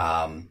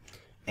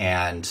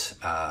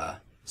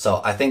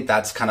 So I think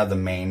that's kind of the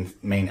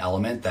main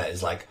element that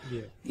is like,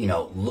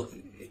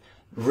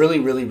 really,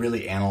 really,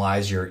 really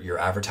analyze your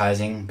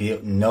advertising,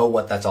 know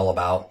what that's all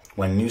about.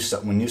 When new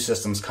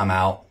systems come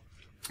out,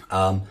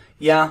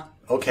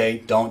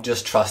 okay, don't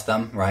just trust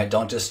them, right?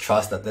 Don't just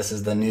trust that this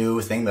is the new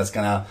thing that's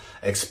going to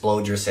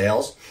explode your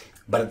sales.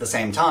 But at the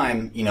same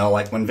time,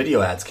 like when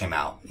video ads came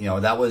out,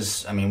 that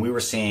was, we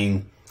were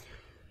seeing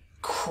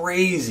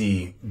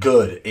crazy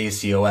good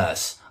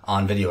ACOS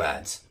on video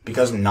ads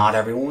because not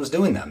everyone was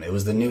doing them. It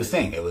was the new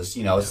thing. It was,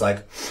 it's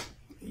like,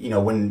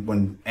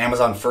 when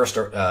Amazon first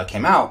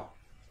came out,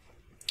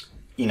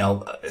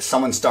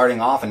 someone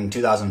starting off in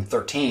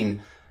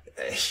 2013,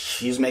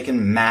 he's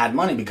making mad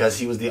money because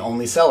he was the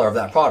only seller of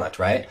that product,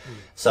 right?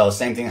 So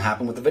same thing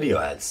happened with the video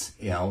ads.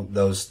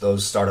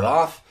 Those started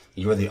off.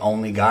 You were the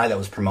only guy that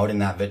was promoting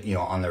that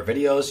on their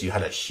videos. You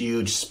had a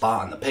huge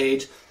spot on the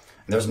page.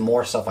 And there's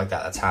more stuff like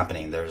that that's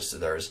happening. There's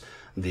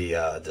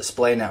the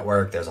display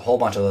network. There's a whole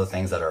bunch of other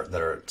things that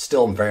are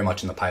still very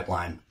much in the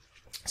pipeline.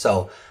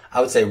 So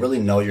I would say really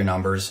know your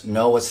numbers.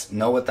 Know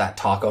what that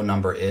taco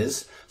number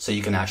is, so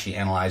you can actually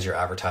analyze your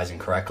advertising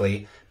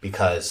correctly,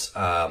 because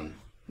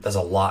there's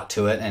a lot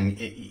to it, and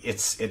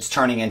it's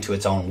turning into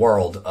its own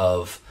world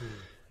of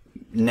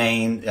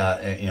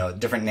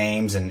different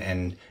names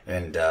and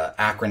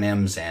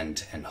acronyms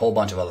and a whole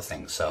bunch of other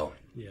things. So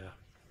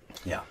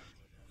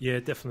yeah,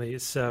 definitely.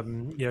 It's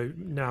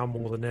now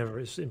more than ever,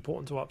 it's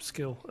important to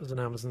upskill as an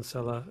Amazon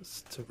seller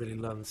to really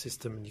learn the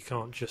system, and you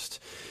can't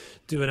just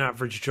do an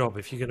average job.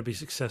 If you're going to be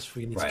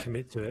successful, you need to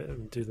commit to it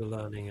and do the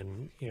learning,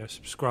 and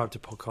subscribe to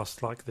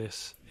podcasts like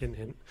this. Hint,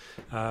 hint.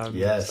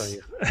 Yes. So,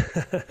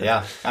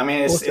 yeah.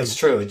 Yeah. It's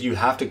true. You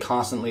have to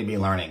constantly be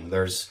learning.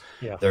 There's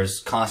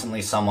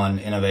constantly someone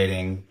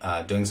innovating,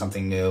 doing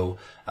something new.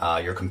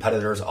 Your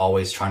competitor's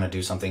always trying to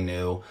do something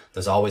new.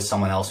 There's always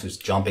someone else who's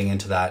jumping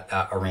into that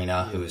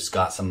arena, who's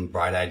got some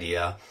bright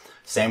idea.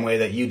 Same way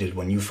that you did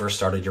when you first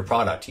started your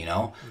product,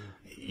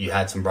 you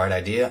had some bright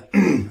idea.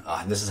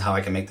 This is how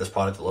I can make this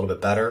product a little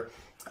bit better,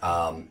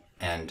 and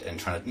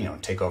trying to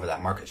take over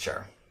that market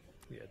share.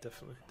 Yeah,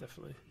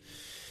 definitely.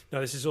 No,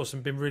 this has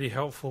awesome. Been really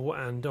helpful,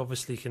 and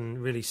obviously can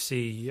really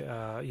see,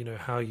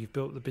 how you've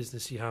built the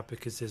business you have,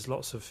 because there's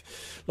lots of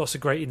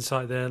great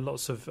insight there,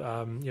 lots of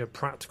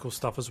practical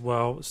stuff as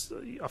well.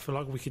 I feel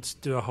like we could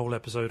do a whole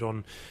episode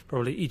on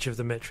probably each of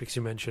the metrics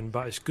you mentioned,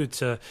 but it's good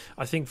to,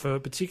 I think,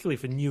 particularly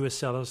for newer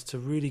sellers, to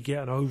really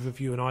get an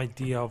overview, an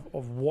idea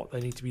of what they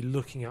need to be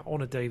looking at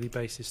on a daily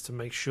basis to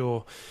make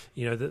sure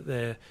that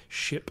their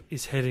ship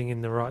is heading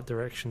in the right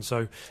direction.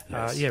 So,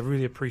 Yes.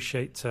 Really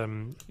appreciate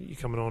you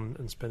coming on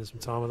and spending some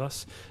time with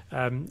us.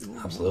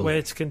 Absolutely.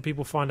 Where can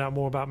people find out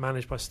more about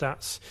Managed by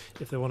Stats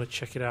if they want to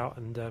check it out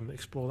and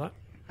explore that?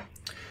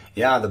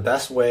 Yeah, the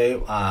best way,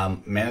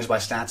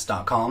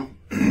 managedbystats.com.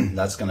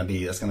 That's gonna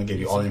give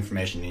you all the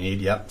information you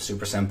need. Yep,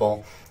 super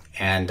simple.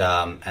 And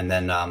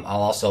then I'll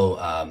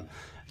also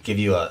give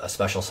you a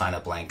special sign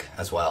up link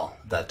as well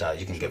that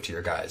you can give to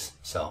your guys.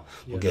 So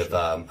we'll give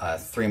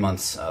 3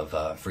 months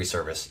of free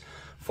service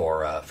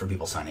for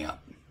people signing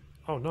up.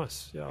 Oh,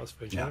 nice. Yeah, that's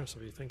very generous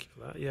of you. Thank you for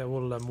that. Yeah,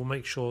 we'll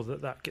make sure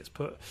that gets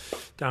put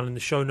down in the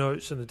show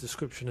notes and the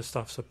description and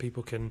stuff, so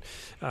people can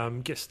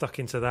get stuck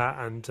into that.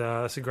 And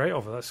that's a great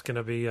offer. That's going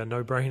to be a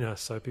no-brainer,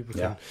 so people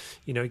can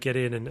get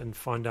in and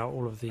find out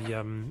all of the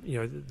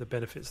the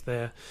benefits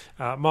there.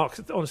 Marc,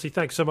 honestly,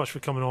 thanks so much for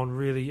coming on.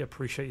 Really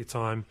appreciate your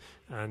time,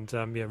 and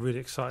really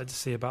excited to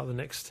see about the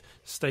next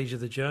stage of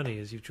the journey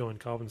as you've joined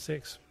Carbon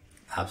 6.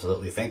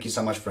 Absolutely. Thank you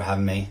so much for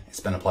having me. It's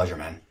been a pleasure,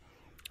 man.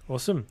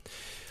 Awesome.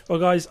 Well,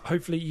 guys,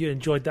 hopefully you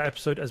enjoyed that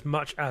episode as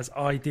much as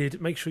I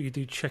did. Make sure you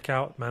do check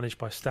out Managed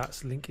by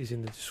Stats. Link is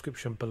in the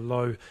description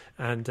below.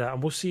 And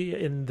we'll see you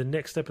in the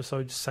next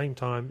episode, same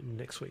time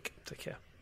next week. Take care.